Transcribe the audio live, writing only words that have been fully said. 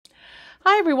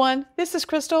Hi everyone, this is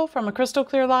Crystal from A Crystal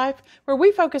Clear Life, where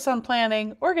we focus on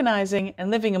planning, organizing,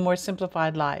 and living a more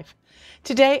simplified life.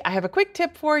 Today I have a quick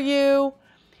tip for you.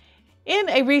 In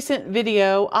a recent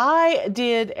video, I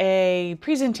did a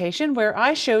presentation where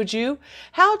I showed you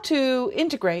how to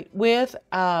integrate with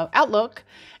Outlook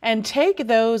and take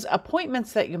those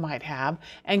appointments that you might have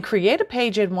and create a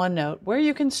page in OneNote where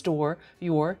you can store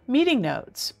your meeting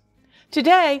notes.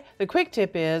 Today, the quick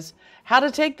tip is how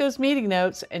to take those meeting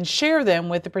notes and share them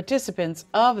with the participants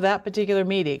of that particular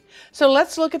meeting. So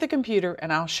let's look at the computer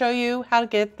and I'll show you how to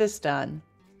get this done.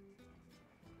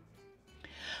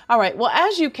 All right, well,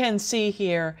 as you can see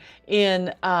here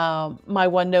in my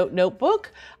OneNote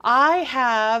notebook, I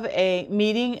have a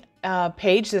meeting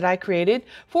page that I created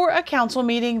for a council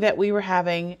meeting that we were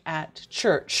having at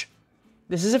church.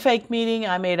 This is a fake meeting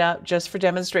I made up just for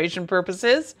demonstration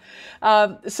purposes.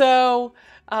 That's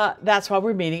why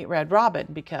we're meeting at Red Robin,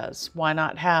 because why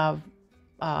not have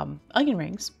onion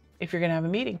rings if you're going to have a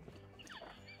meeting?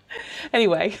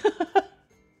 Anyway,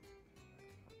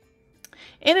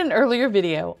 in an earlier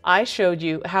video, I showed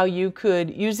you how you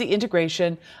could use the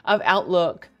integration of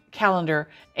Outlook, Calendar,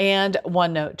 and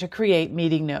OneNote to create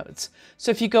meeting notes. So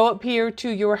if you go up here to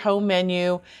your home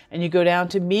menu and you go down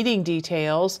to meeting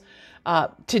details,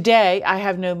 today I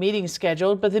have no meeting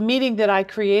scheduled, but the meeting that I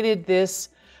created this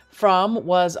from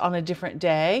was on a different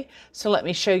day. So let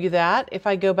me show you that. If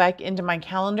I go back into my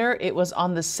calendar, it was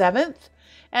on the 7th.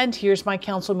 And here's my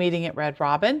council meeting at Red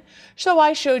Robin. So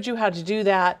I showed you how to do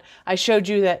that. I showed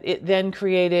you that it then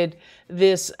created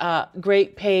this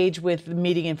great page with the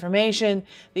meeting information,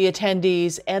 the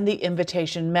attendees, and the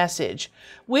invitation message,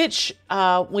 which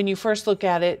when you first look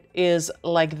at it is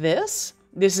like this.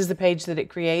 This is the page that it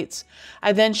creates.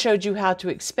 I then showed you how to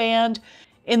expand.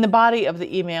 In the body of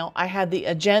the email, I had the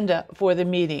agenda for the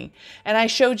meeting, and I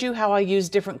showed you how I use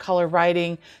different color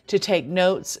writing to take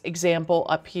notes, example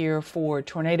up here for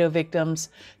tornado victims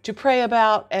to pray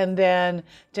about, and then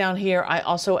down here I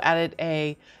also added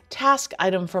a task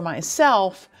item for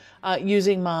myself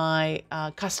using my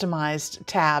customized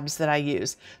tabs that I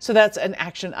use. So that's an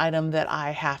action item that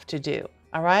I have to do.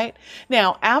 All right.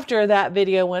 Now, after that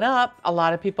video went up, a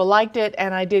lot of people liked it,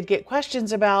 and I did get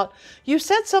questions about, you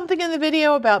said something in the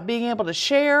video about being able to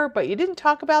share, but you didn't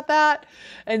talk about that.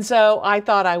 And so I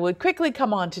thought I would quickly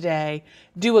come on today,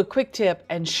 do a quick tip,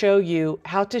 and show you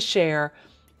how to share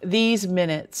these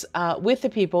minutes with the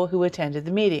people who attended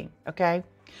the meeting. Okay.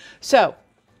 So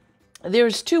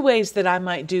there's two ways that I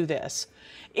might do this.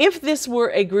 If this were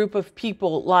a group of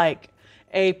people like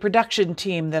a production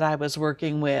team that I was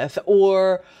working with,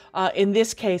 or in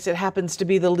this case, it happens to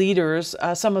be the leaders,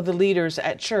 some of the leaders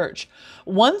at church.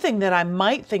 One thing that I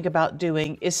might think about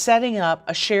doing is setting up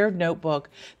a shared notebook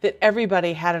that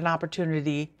everybody had an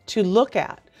opportunity to look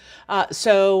at.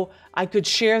 So I could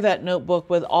share that notebook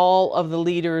with all of the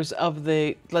leaders of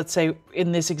the, let's say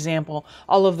in this example,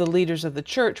 all of the leaders of the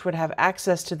church would have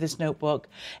access to this notebook,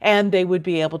 and they would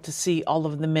be able to see all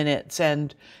of the minutes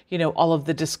and, you know, all of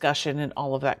the discussion and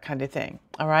all of that kind of thing.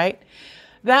 All right.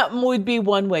 That would be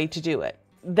one way to do it.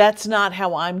 That's not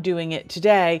how I'm doing it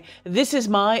today. This is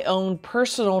my own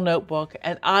personal notebook,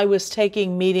 and I was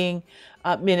taking meeting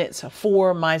minutes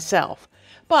for myself.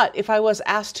 But if I was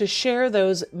asked to share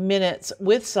those minutes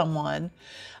with someone,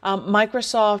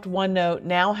 Microsoft OneNote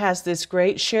now has this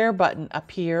great share button up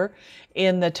here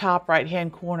in the top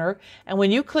right-hand corner. And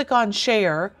when you click on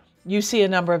share, you see a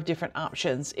number of different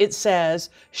options. It says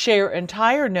share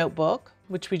entire notebook,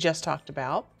 which we just talked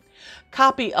about,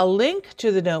 copy a link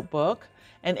to the notebook,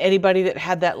 and anybody that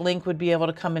had that link would be able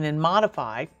to come in and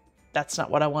modify. That's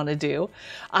not what I want to do.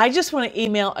 I just want to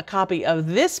email a copy of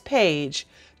this page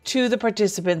to the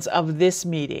participants of this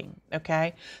meeting.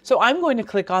 Okay, so I'm going to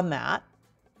click on that.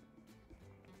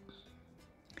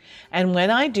 And when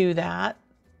I do that,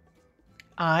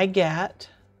 I get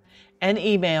an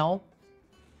email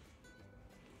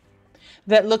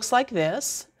that looks like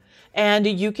this. And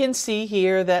you can see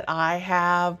here that I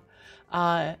have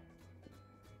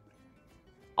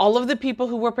all of the people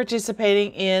who were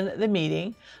participating in the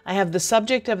meeting. I have the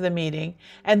subject of the meeting,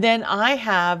 and then I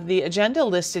have the agenda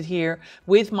listed here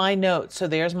with my notes. So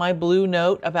there's my blue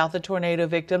note about the tornado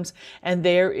victims, and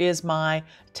there is my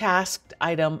tasked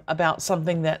item about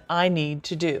something that I need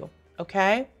to do.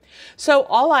 Okay? So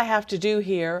all I have to do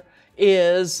here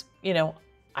is, you know,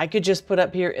 I could just put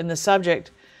up here in the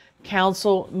subject,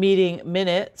 council meeting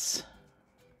minutes,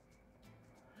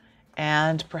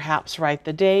 and perhaps write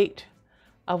the date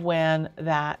of when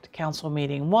that council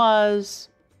meeting was,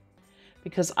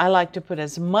 because I like to put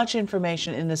as much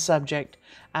information in the subject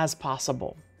as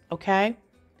possible. Okay?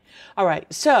 All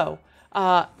right, so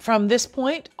From this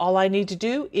point, all I need to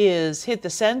do is hit the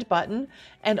send button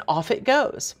and off it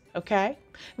goes, okay?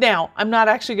 Now, I'm not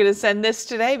actually going to send this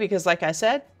today because, like I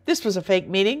said, this was a fake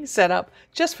meeting set up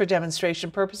just for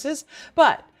demonstration purposes,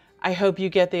 but I hope you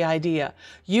get the idea.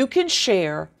 You can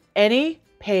share any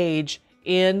page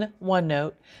in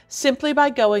OneNote simply by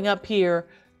going up here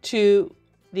to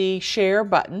the share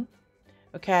button,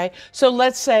 okay? So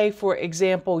let's say, for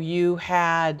example, you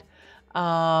had,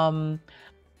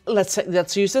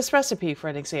 let's use this recipe for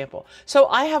an example. So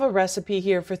I have a recipe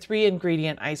here for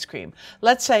 3-ingredient ice cream.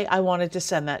 Let's say I wanted to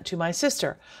send that to my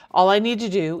sister. All I need to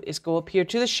do is go up here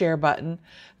to the share button,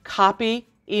 copy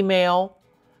email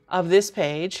of this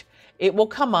page. It will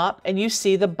come up and you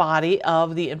see the body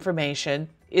of the information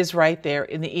is right there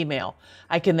in the email.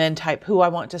 I can then type who I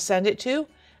want to send it to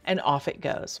and off it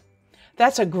goes.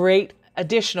 That's a great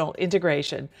additional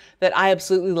integration that I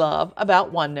absolutely love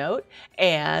about OneNote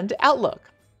and Outlook.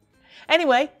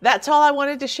 Anyway, that's all I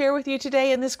wanted to share with you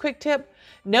today in this quick tip.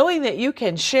 Knowing that you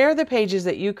can share the pages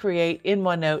that you create in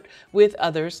OneNote with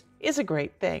others is a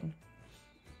great thing.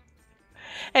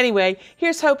 Anyway,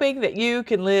 here's hoping that you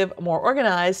can live a more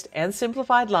organized and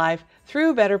simplified life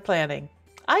through better planning.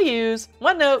 I use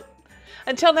OneNote.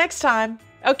 Until next time,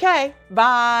 okay,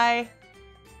 bye.